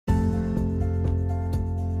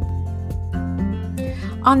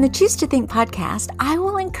On the Choose to Think podcast, I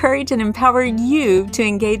will encourage and empower you to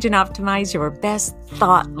engage and optimize your best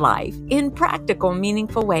thought life in practical,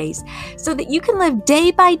 meaningful ways so that you can live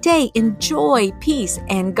day by day in joy, peace,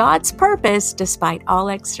 and God's purpose despite all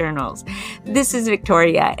externals. This is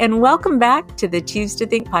Victoria, and welcome back to the Choose to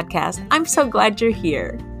Think podcast. I'm so glad you're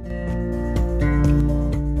here.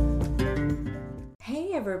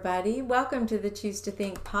 Hey everybody, welcome to the Choose to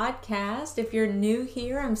Think podcast. If you're new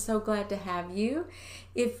here, I'm so glad to have you.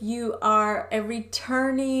 If you are a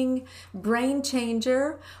returning brain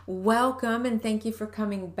changer, welcome and thank you for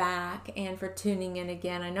coming back and for tuning in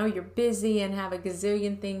again. I know you're busy and have a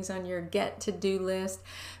gazillion things on your get-to-do list,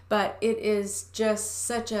 but it is just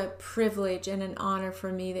such a privilege and an honor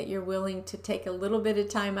for me that you're willing to take a little bit of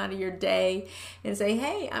time out of your day and say,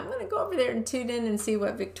 hey, I'm going to go over there and tune in and see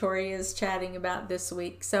what Victoria is chatting about this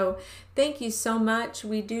week. So thank you so much.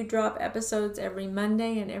 We do drop episodes every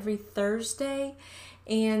Monday and every Thursday.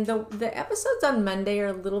 And the episodes on Monday are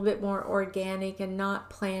a little bit more organic and not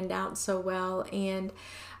planned out so well. And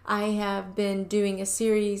I have been doing a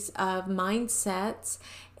series of mindsets,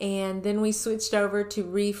 and then we switched over to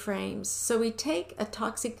reframes. So we take a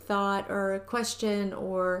toxic thought or a question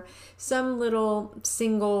or some little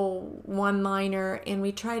single one-liner and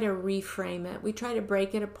we try to reframe it. We try to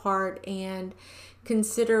break it apart and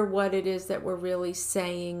consider what it is that we're really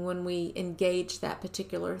saying when we engage that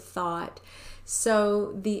particular thought.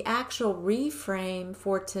 So the actual reframe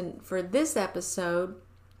for this episode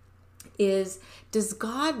is, does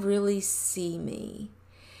God really see me?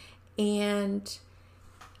 And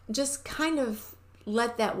just kind of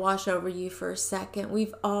let that wash over you for a second.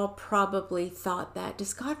 We've all probably thought that.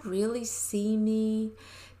 Does God really see me?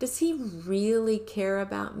 Does He really care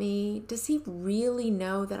about me? Does He really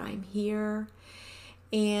know that I'm here?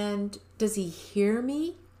 And does He hear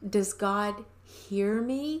me? Does God hear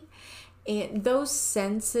me? And those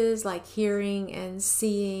senses like hearing and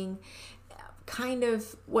seeing, kind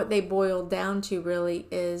of what they boil down to really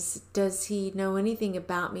is, does He know anything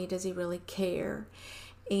about me? Does He really care?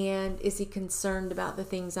 And is He concerned about the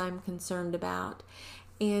things I'm concerned about?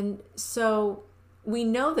 And so we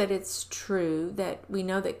know that it's true, that we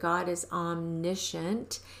know that God is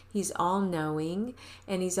omniscient, He's all-knowing,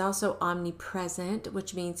 and He's also omnipresent,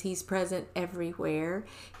 which means He's present everywhere.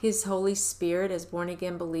 His Holy Spirit, as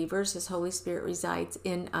born-again believers, His Holy Spirit resides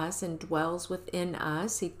in us and dwells within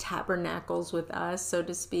us. He tabernacles with us, so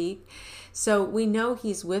to speak. So we know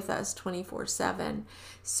He's with us 24/7.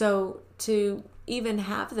 So to even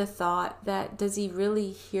have the thought that, does He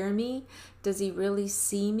really hear me? Does He really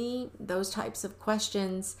see me? Those types of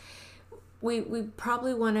questions, we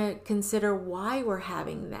probably want to consider why we're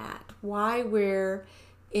having that, why we're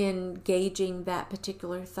engaging that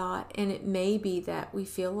particular thought. And it may be that we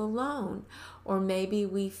feel alone, or maybe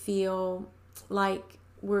we feel like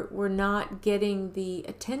we're not getting the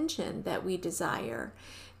attention that we desire.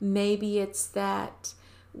 Maybe it's that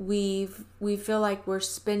we feel like we're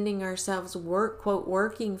spending ourselves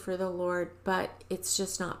working for the Lord, but it's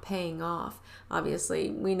just not paying off.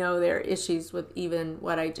 Obviously, we know there are issues with even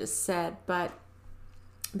what I just said, but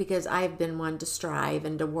because I've been one to strive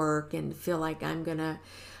and to work and feel like I'm gonna,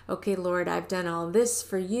 okay, Lord, I've done all this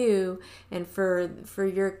for you and for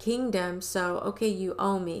your kingdom, so okay, you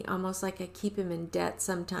owe me. Almost like I keep Him in debt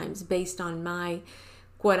sometimes based on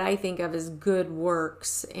what I think of as good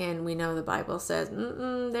works. And we know the Bible says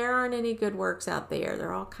there aren't any good works out there.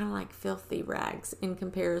 They're all kind of like filthy rags in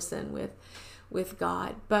comparison with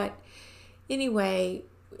God. But anyway,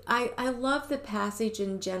 I love the passage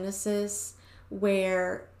in Genesis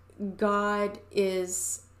where God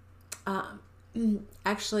is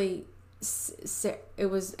actually,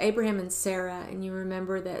 it was Abraham and Sarah, and you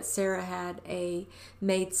remember that Sarah had a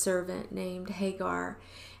maidservant named Hagar.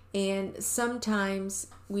 And sometimes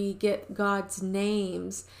we get God's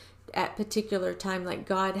names at particular time, like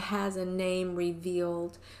God has a name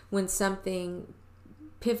revealed when something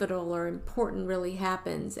pivotal or important really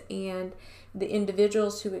happens. And the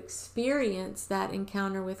individuals who experience that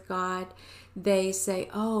encounter with God, they say,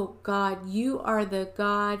 oh God, you are the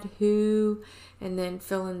God who, and then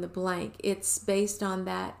fill in the blank. It's based on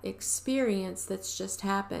that experience that's just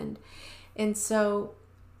happened. And so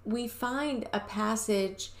we find a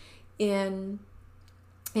passage in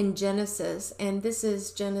Genesis, and this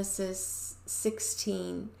is Genesis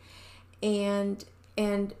 16, and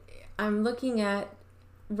I'm looking at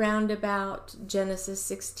roundabout Genesis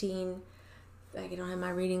 16. I don't have my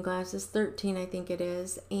reading glasses. 13, I think it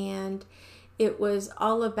is, and it was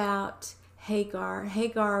all about Hagar.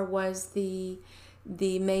 Hagar was the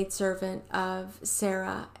maidservant of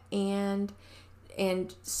Sarah, and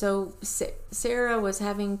so Sarah was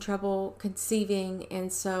having trouble conceiving,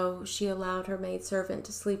 and so she allowed her maidservant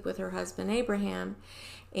to sleep with her husband Abraham.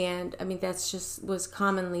 And I mean, that's just was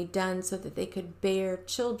commonly done so that they could bear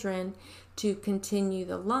children to continue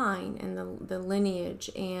the line and the lineage.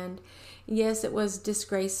 And yes, it was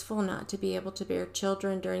disgraceful not to be able to bear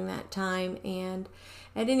children during that time. And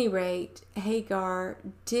at any rate, Hagar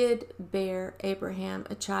did bear Abraham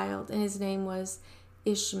a child, and his name was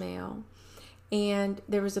Ishmael. And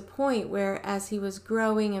there was a point where, as he was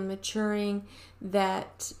growing and maturing,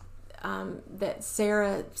 that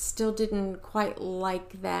Sarah still didn't quite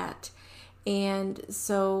like that. And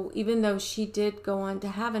so even though she did go on to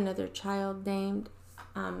have another child named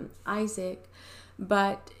Isaac,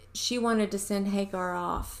 but she wanted to send Hagar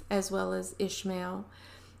off as well as Ishmael.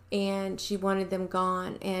 And she wanted them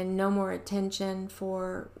gone and no more attention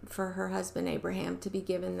for her husband Abraham to be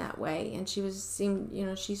given that way. And she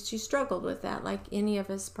struggled with that, like any of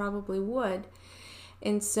us probably would.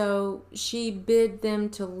 And so she bid them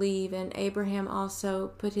to leave, and Abraham also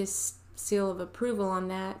put his seal of approval on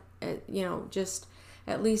that, just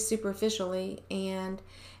at least superficially, and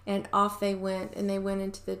off they went, and they went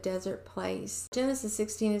into the desert place. Genesis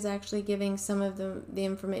 16 is actually giving some of the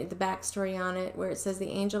information, the backstory on it, where it says, the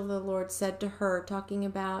angel of the Lord said to her, talking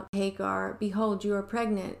about Hagar, behold, you are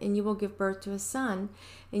pregnant, and you will give birth to a son,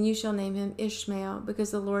 and you shall name him Ishmael, because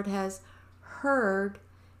the Lord has heard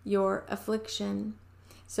your affliction.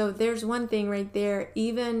 So there's one thing right there.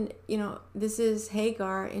 Even, this is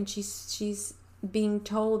Hagar, and she's being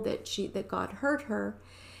told that God heard her,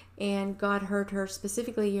 and God heard her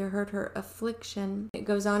specifically. He heard her affliction. It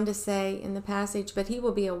goes on to say in the passage, but he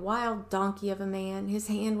will be a wild donkey of a man. His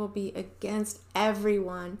hand will be against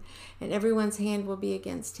everyone, and everyone's hand will be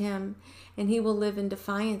against him, and he will live in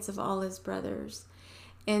defiance of all his brothers.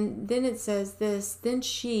 And then it says this, then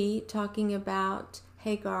she, talking about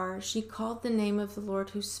Hagar, she called the name of the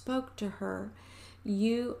Lord who spoke to her.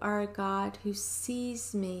 You are a God who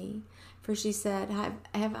sees me. For she said,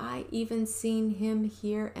 have I even seen him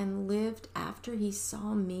here and lived after he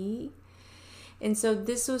saw me? And so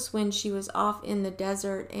this was when she was off in the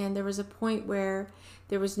desert, and there was a point where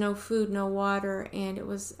there was no food, no water, and it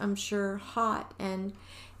was, I'm sure, hot.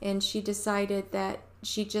 And she decided that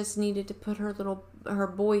she just needed to put her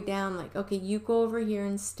boy down, like, okay, you go over here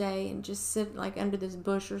and stay and just sit like under this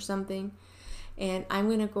bush or something, and I'm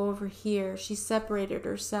going to go over here. She separated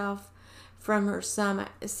herself from her son.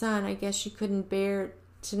 I guess she couldn't bear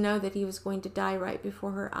to know that he was going to die right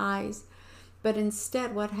before her eyes. But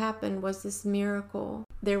instead, what happened was this miracle.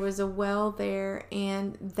 There was a well there,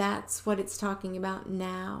 and that's what it's talking about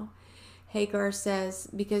now. Hagar says,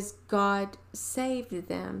 because God saved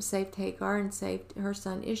Hagar and saved her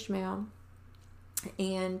son Ishmael,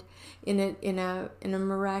 and in a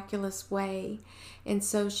miraculous way. And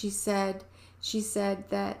so she said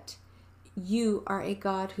that you are a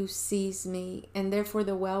God who sees me, and therefore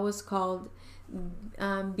the well was called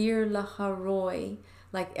Bir Laharoi,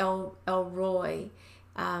 like El Roy,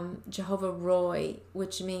 Jehovah Roy,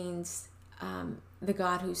 which means the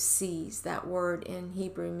God who sees. That word in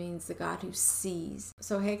Hebrew means the God who sees.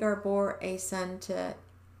 So Hagar bore a son to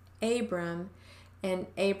Abram, and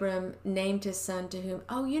Abram named his son to whom,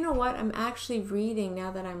 oh, you know what? I'm actually reading,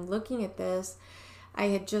 now that I'm looking at this, I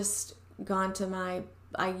had just gone to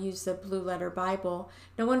I use the Blue Letter Bible.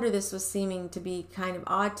 No wonder this was seeming to be kind of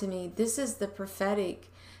odd to me. This is the prophetic,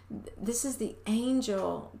 this is the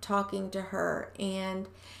angel talking to her, and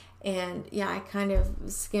yeah, I kind of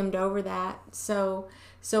skimmed over that. So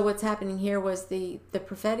what's happening here was the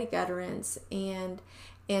prophetic utterance, and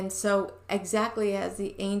so exactly as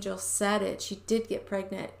the angel said it, she did get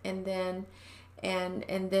pregnant, and then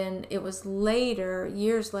it was later,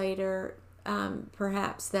 years later,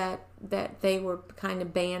 perhaps that they were kind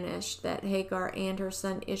of banished, that Hagar and her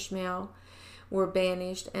son Ishmael were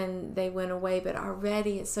banished and they went away. But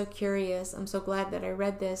already, it's so curious, I'm so glad that I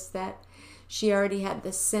read this, that she already had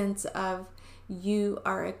the sense of, you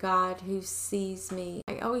are a God who sees me.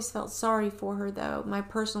 I always felt sorry for her, though, my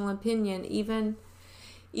personal opinion, even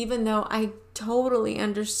though I totally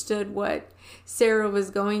understood what Sarah was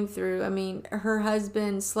going through. I mean, her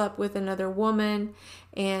husband slept with another woman,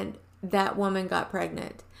 and that woman got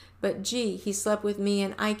pregnant. But gee, he slept with me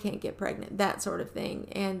and I can't get pregnant, that sort of thing.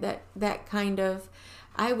 And that kind of,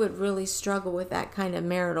 I would really struggle with that kind of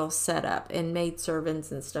marital setup and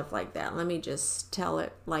maidservants and stuff like that. Let me just tell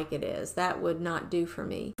it like it is. That would not do for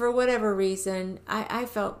me. For whatever reason,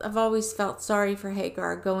 I've always felt sorry for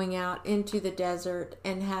Hagar going out into the desert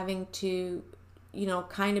and having to,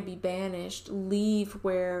 kind of be banished, leave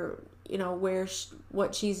what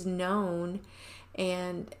she's known,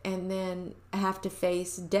 and then have to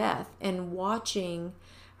face death, and watching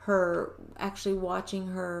her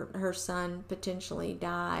son potentially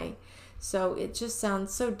die. So it just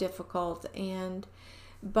sounds so difficult.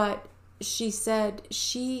 But she said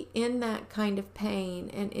she, in that kind of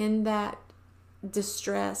pain and in that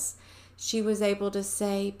distress, she was able to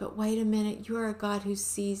say, but wait a minute, you are a God who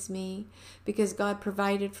sees me, because God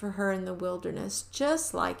provided for her in the wilderness,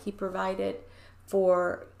 just like he provided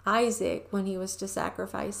for Isaac when he was to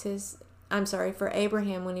sacrifice for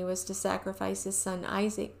Abraham when he was to sacrifice his son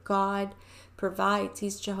Isaac. God provides.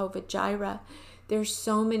 He's Jehovah Jireh. There's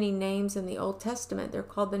so many names in the Old Testament. They're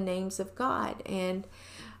called the names of God. And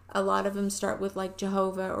a lot of them start with like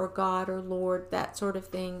Jehovah or God or Lord, that sort of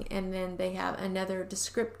thing. And then they have another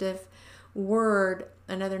descriptive word,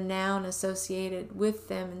 another noun associated with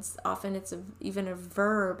them. And often it's even a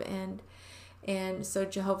verb. And so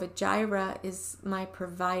Jehovah Jireh is my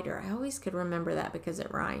provider. I always could remember that because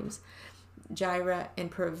it rhymes. Jireh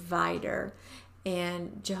and provider.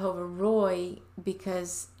 And Jehovah Roy,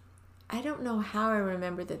 because I don't know how I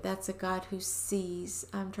remember that that's a God who sees.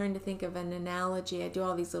 I'm trying to think of an analogy. I do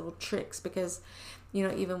all these little tricks because,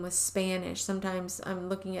 even with Spanish, sometimes I'm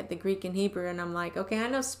looking at the Greek and Hebrew and I'm like, okay, I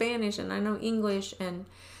know Spanish and I know English. And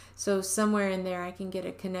so somewhere in there I can get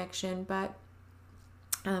a connection. But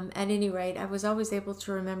at any rate, I was always able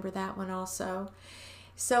to remember that one also.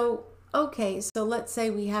 So, okay, so let's say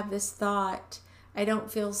we have this thought, I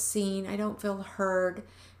don't feel seen, I don't feel heard,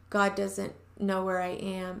 God doesn't know where I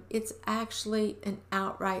am. It's actually an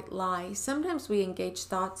outright lie. Sometimes we engage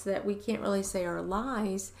thoughts that we can't really say are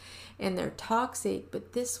lies and they're toxic,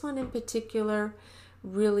 but this one in particular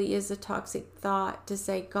really is a toxic thought, to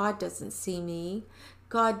say God doesn't see me,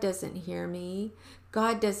 God doesn't hear me,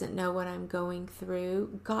 God doesn't know what I'm going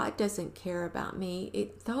through, God doesn't care about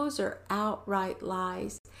me. Those are outright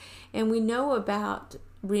lies. And we know about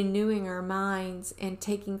renewing our minds and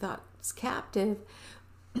taking thoughts captive,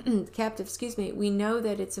 we know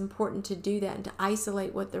that it's important to do that and to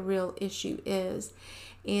isolate what the real issue is.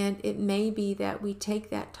 And it may be that we take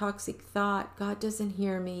that toxic thought, God doesn't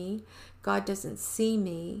hear me, God doesn't see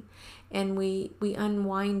me, and we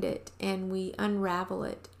unwind it and we unravel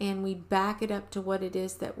it and we back it up to what it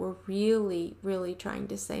is that we're really, really trying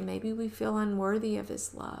to say. Maybe we feel unworthy of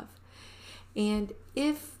his love. And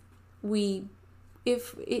here's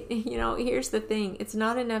the thing, it's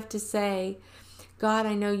not enough to say, God,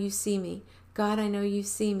 I know you see me. God, I know you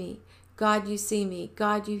see me. God, you see me.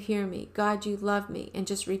 God, you hear me. God, you love me. And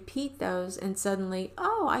just repeat those and suddenly,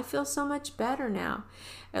 oh, I feel so much better now.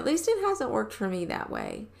 At least it hasn't worked for me that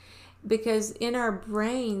way. Because in our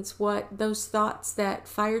brains, what those thoughts that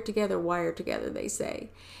fire together, wire together, they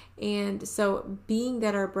say. And so being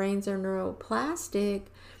that our brains are neuroplastic,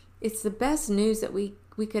 it's the best news that we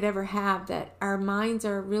could ever have, that our minds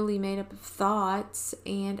are really made up of thoughts,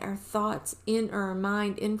 and our thoughts in our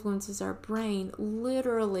mind influences our brain,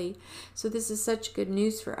 literally. So this is such good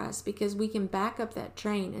news for us, because we can back up that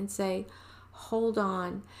train and say, hold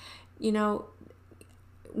on.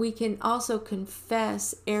 We can also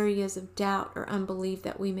confess areas of doubt or unbelief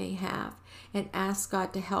that we may have and ask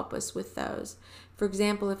God to help us with those. For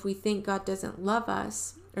example, if we think God doesn't love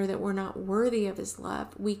us, or that we're not worthy of his love,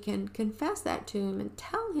 we can confess that to him and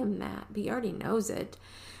tell him that. He already knows it.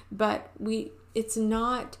 But it's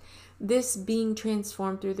not, this being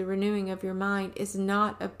transformed through the renewing of your mind is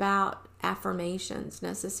not about affirmations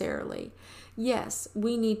necessarily. Yes,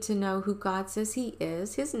 we need to know who God says he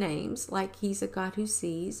is, his names, like he's a God who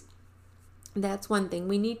sees. That's one thing.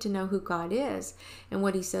 We need to know who God is and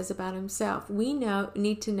what he says about himself. We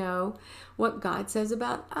need to know what God says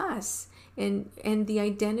about us. And the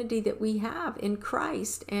identity that we have in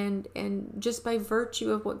Christ, and just by virtue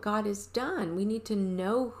of what God has done, we need to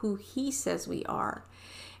know who he says we are.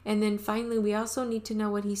 And then finally, we also need to know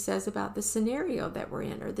what he says about the scenario that we're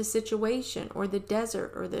in, or the situation, or the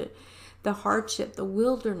desert, or the hardship, the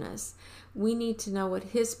wilderness. We need to know what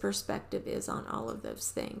his perspective is on all of those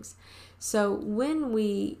things. So when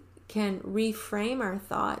we can reframe our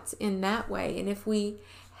thoughts in that way, and if we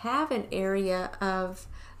have an area of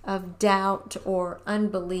doubt or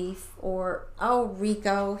unbelief, or, oh,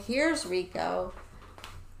 Rico, here's Rico.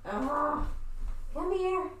 Oh, come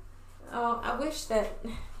here. Oh, I wish that,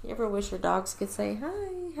 you ever wish your dogs could say,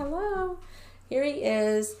 hi, hello, here he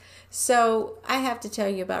is. So I have to tell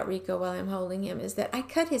you about Rico while I'm holding him, is that I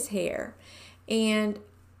cut his hair, and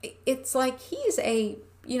it's like he's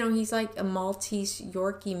like a Maltese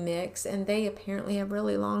Yorkie mix, and they apparently have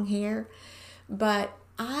really long hair, but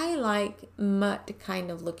I like mutt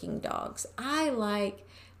kind of looking dogs. I like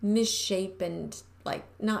misshapen like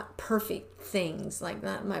not perfect things, like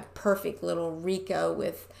not my perfect little Rico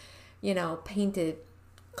with, painted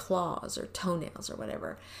claws or toenails or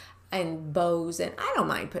whatever, and bows. And I don't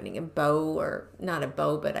mind putting a bow, or not a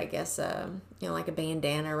bow, but I guess like a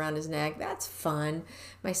bandana around his neck. That's fun.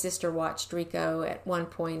 My sister watched Rico at one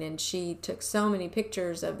point, and she took so many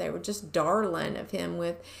pictures they were just darling of him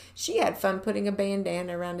she had fun putting a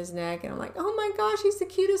bandana around his neck, and I'm like, oh my gosh, he's the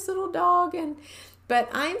cutest little dog. But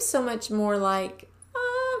I'm so much more like,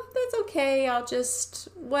 that's okay, I'll just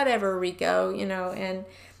whatever, Rico, and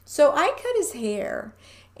so I cut his hair,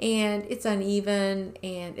 and it's uneven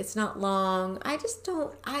and it's not long.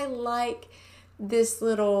 I like this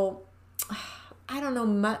little, I don't know,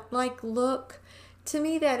 mutt-like look. To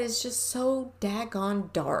me, that is just so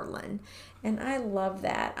daggone darling. And I love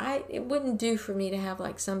that. It wouldn't do for me to have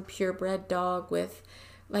like some purebred dog with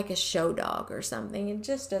like a show dog or something. It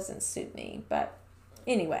just doesn't suit me. But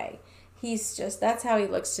anyway, that's how he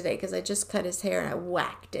looks today, because I just cut his hair and I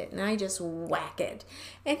whacked it, and I just whack it.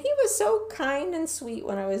 And he was so kind and sweet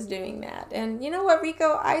when I was doing that. And you know what,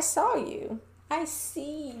 Rico? I saw you. I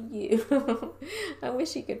see you. I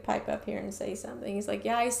wish he could pipe up here and say something. He's like,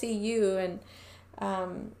 yeah, I see you. And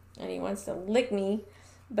he wants to lick me.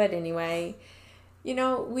 But anyway,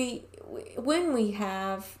 when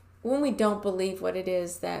we don't believe what it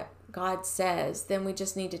is that God says, then we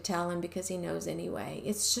just need to tell him, because he knows anyway.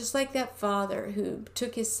 It's just like that father who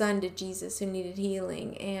took his son to Jesus who needed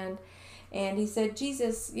healing, and he said,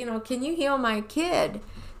 Jesus, can you heal my kid,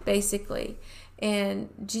 basically. And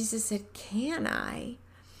Jesus said, can I?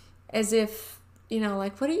 As if,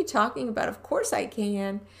 like, what are you talking about? Of course I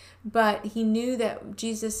can. But he knew that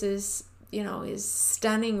Jesus's, his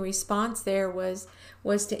stunning response there was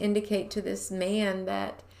to indicate to this man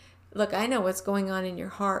that, look, I know what's going on in your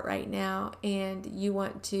heart right now, and you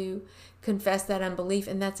want to confess that unbelief,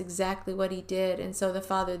 and that's exactly what he did. And so the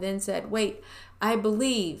father then said, wait, I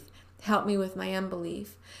believe, help me with my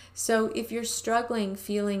unbelief. So if you're struggling,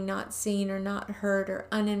 feeling not seen or not heard or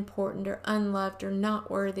unimportant or unloved or not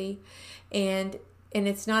worthy, and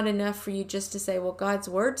it's not enough for you just to say, well, God's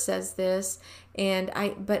word says this,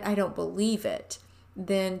 but I don't believe it,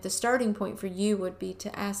 then the starting point for you would be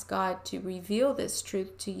to ask God to reveal this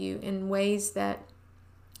truth to you in ways that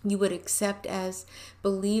you would accept as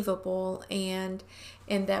believable, and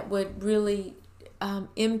that would really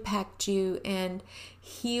impact you and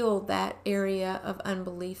heal that area of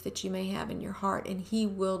unbelief that you may have in your heart. And he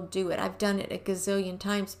will do it. I've done it a gazillion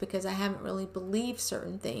times because I haven't really believed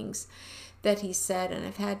certain things that he said, and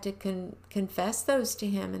I've had to confess those to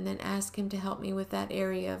him, and then ask him to help me with that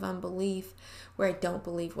area of unbelief where I don't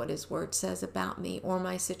believe what his word says about me or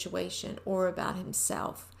my situation or about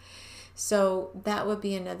himself. So that would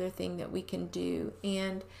be another thing that we can do.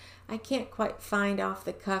 And I can't quite find off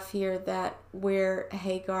the cuff here that where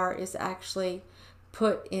Hagar is actually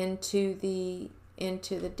put into the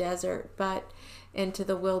desert, but into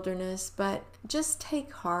the wilderness. But just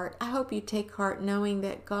take heart. I hope you take heart knowing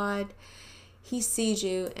that God, he sees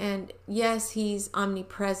you, and yes, he's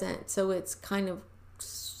omnipresent, so it's kind of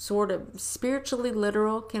sort of spiritually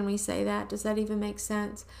literal. Can we say that? Does that even make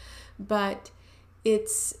sense? But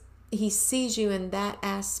he sees you in that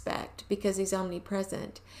aspect because he's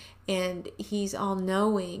omnipresent, and he's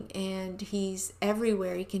all-knowing, and he's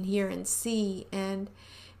everywhere. He can hear and see, and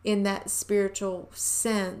in that spiritual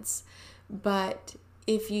sense. But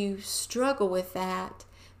if you struggle with that,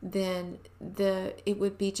 then it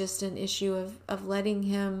would be just an issue of inviting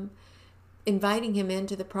him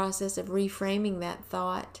into the process of reframing that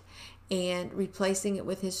thought and replacing it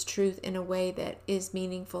with his truth in a way that is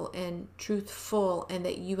meaningful and truthful, and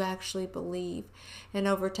that you actually believe. And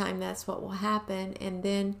over time, that's what will happen. And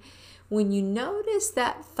then when you notice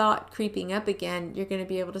that thought creeping up again, you're going to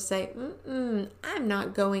be able to say, I'm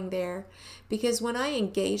not going there. Because when I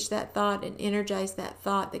engage that thought and energize that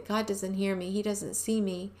thought that God doesn't hear me, he doesn't see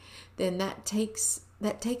me, then that takes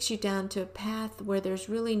you down to a path where there's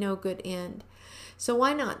really no good end. So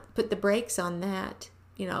why not put the brakes on that?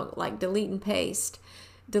 Like delete and paste.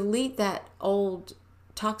 Delete that old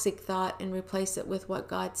toxic thought and replace it with what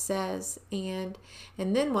God says. And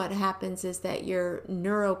then what happens is that your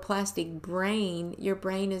neuroplastic brain, your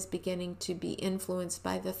brain is beginning to be influenced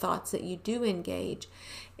by the thoughts that you do engage.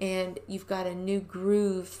 And you've got a new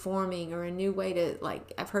groove forming, or a new way to,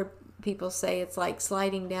 like, I've heard people say it's like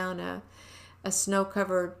sliding down a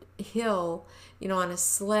snow-covered hill, on a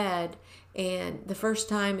sled. And the first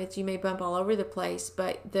time you may bump all over the place,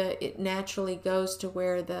 but it naturally goes to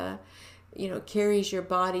where carries your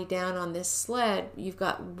body down on this sled. You've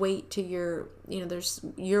got weight to there's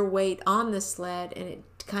your weight on the sled, and it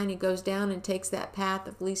kind of goes down and takes that path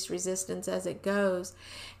of least resistance as it goes.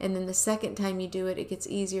 And then the second time you do it, it gets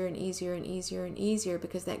easier and easier and easier and easier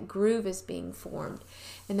because that groove is being formed.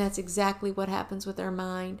 And that's exactly what happens with our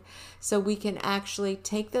mind. So we can actually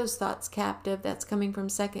take those thoughts captive. That's coming from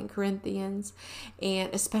 2 Corinthians,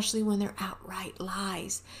 and especially when they're outright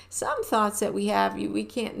lies. Some thoughts that we have, we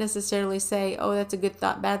can't necessarily say, oh, that's a good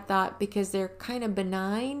thought, bad thought, because they're kind of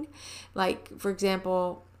benign. Like, for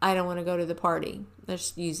example, I don't want to go to the party.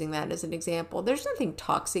 Just using that as an example. There's nothing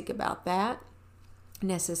toxic about that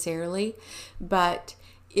necessarily, but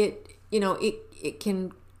it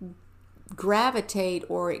can gravitate,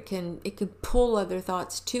 or it can pull other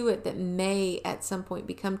thoughts to it that may at some point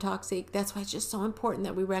become toxic. That's why it's just so important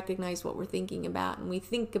that we recognize what we're thinking about and we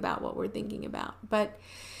think about what we're thinking about. But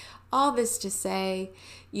all this to say,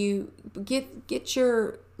 you get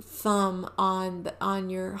your thumb on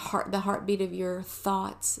your heart, the heartbeat of your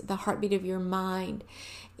thoughts, the heartbeat of your mind,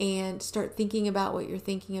 and start thinking about what you're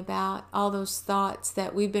thinking about. All those thoughts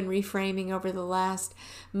that we've been reframing over the last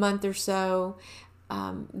month or so.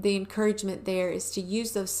 The encouragement there is to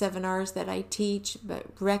use those 7 R's that I teach, but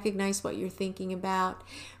recognize what you're thinking about,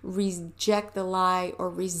 reject the lie or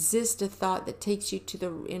resist a thought that takes you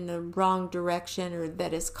in the wrong direction, or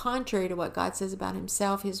that is contrary to what God says about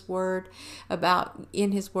himself, his word, about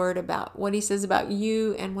what he says about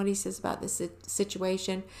you and what he says about the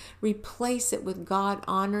situation. Replace it with God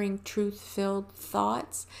honoring, truth-filled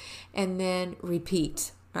thoughts, and then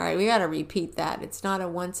repeat. All right, we got to repeat that. It's not a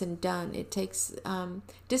once and done. It takes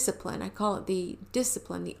discipline. I call it the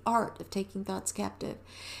discipline, the art of taking thoughts captive.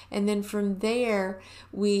 And then from there,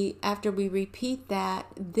 after we repeat that,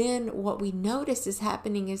 then what we notice is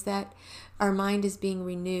happening is that our mind is being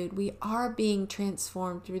renewed. We are being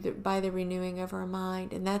transformed by the renewing of our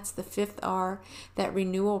mind. And that's the 5th R, that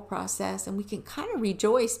renewal process. And we can kind of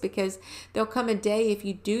rejoice because there'll come a day, if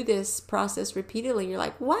you do this process repeatedly, you're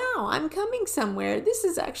like, wow, I'm coming somewhere. This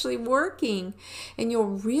is actually working. And you'll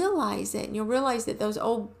realize it. And you'll realize that those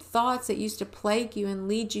old thoughts that used to plague you and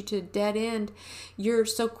lead you to a dead end, you're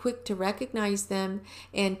so quick to recognize them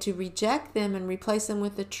and to reject them and replace them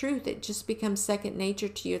with the truth. It just becomes second nature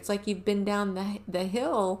to you. It's like you've been down the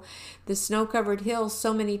hill, the snow-covered hill,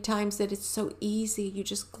 so many times that it's so easy. You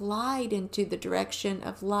just glide into the direction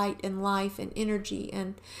of light and life and energy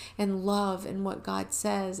and love and what God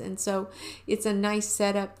says. And so it's a nice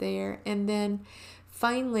setup there. And then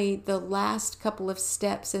finally, the last couple of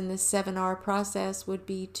steps in the 7R process would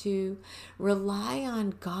be to rely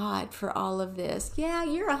on God for all of this. Yeah,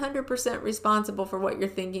 you're 100% responsible for what you're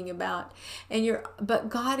thinking about, but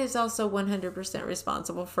God is also 100%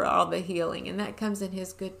 responsible for all the healing, and that comes in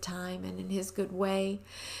his good time and in his good way.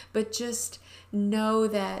 But just know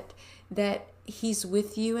that he's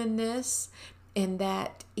with you in this. And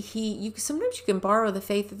that sometimes you can borrow the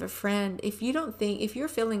faith of a friend. If you're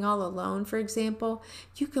feeling all alone, for example,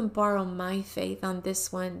 you can borrow my faith on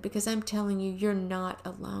this one, because I'm telling you, you're not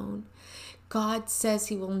alone. God says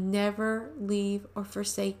he will never leave or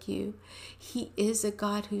forsake you. He is a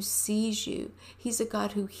God who sees you. He's a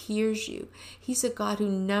God who hears you. He's a God who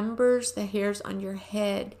numbers the hairs on your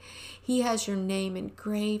head. He has your name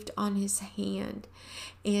engraved on his hand,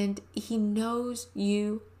 and he knows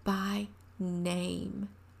you by name.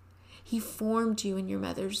 He formed you in your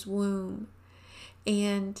mother's womb.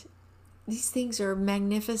 And these things are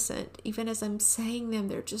magnificent. Even as I'm saying them,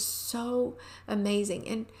 they're just so amazing.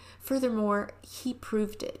 And furthermore, he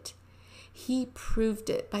proved it. He proved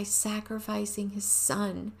it by sacrificing his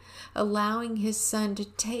son, allowing his son to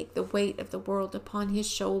take the weight of the world upon his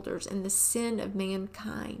shoulders and the sin of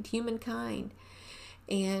mankind, humankind,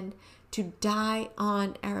 and to die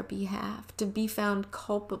on our behalf, to be found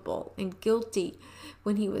culpable and guilty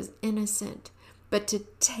when he was innocent, but to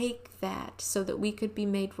take that so that we could be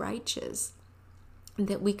made righteous, and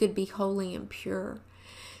that we could be holy and pure.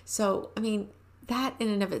 So, that in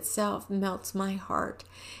and of itself melts my heart,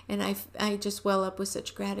 and I just well up with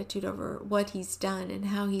such gratitude over what he's done and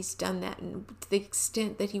how he's done that, and to the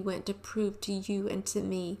extent that he went to prove to you and to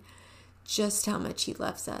me just how much he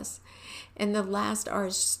loves us. And the last R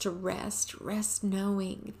is just to rest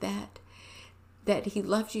knowing that he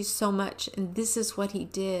loved you so much, and this is what he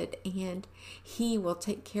did, and he will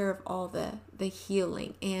take care of all the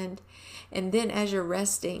healing. And then as you're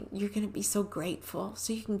resting, you're going to be so grateful.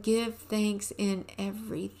 So you can give thanks in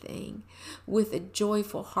everything. With a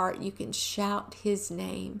joyful heart, you can shout his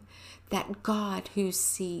name, that God who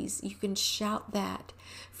sees. You can shout that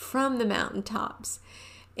from the mountaintops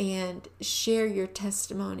and share your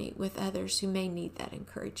testimony with others who may need that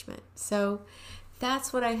encouragement. So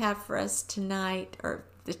that's what I have for us tonight, or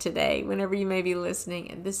today, whenever you may be listening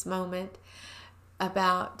at this moment.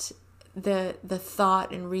 about the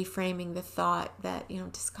thought and reframing the thought that,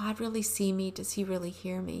 does God really see me? Does he really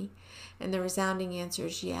hear me? And the resounding answer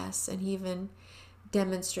is yes. And he even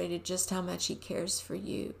demonstrated just how much he cares for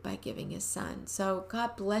you by giving his son. So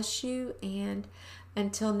God bless you, and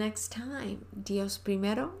until next time, Dios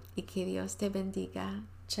primero y que Dios te bendiga.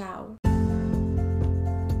 Ciao.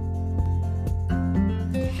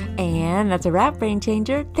 And that's a wrap, Brain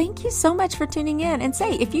Changer. Thank you so much for tuning in. And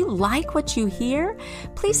say, if you like what you hear,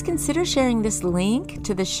 please consider sharing this link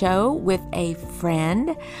to the show with a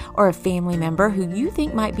friend or a family member who you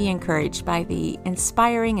think might be encouraged by the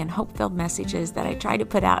inspiring and hope-filled messages that I try to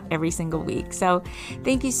put out every single week. So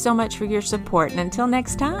thank you so much for your support. And until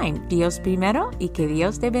next time, Dios primero y que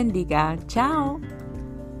Dios te bendiga. Ciao.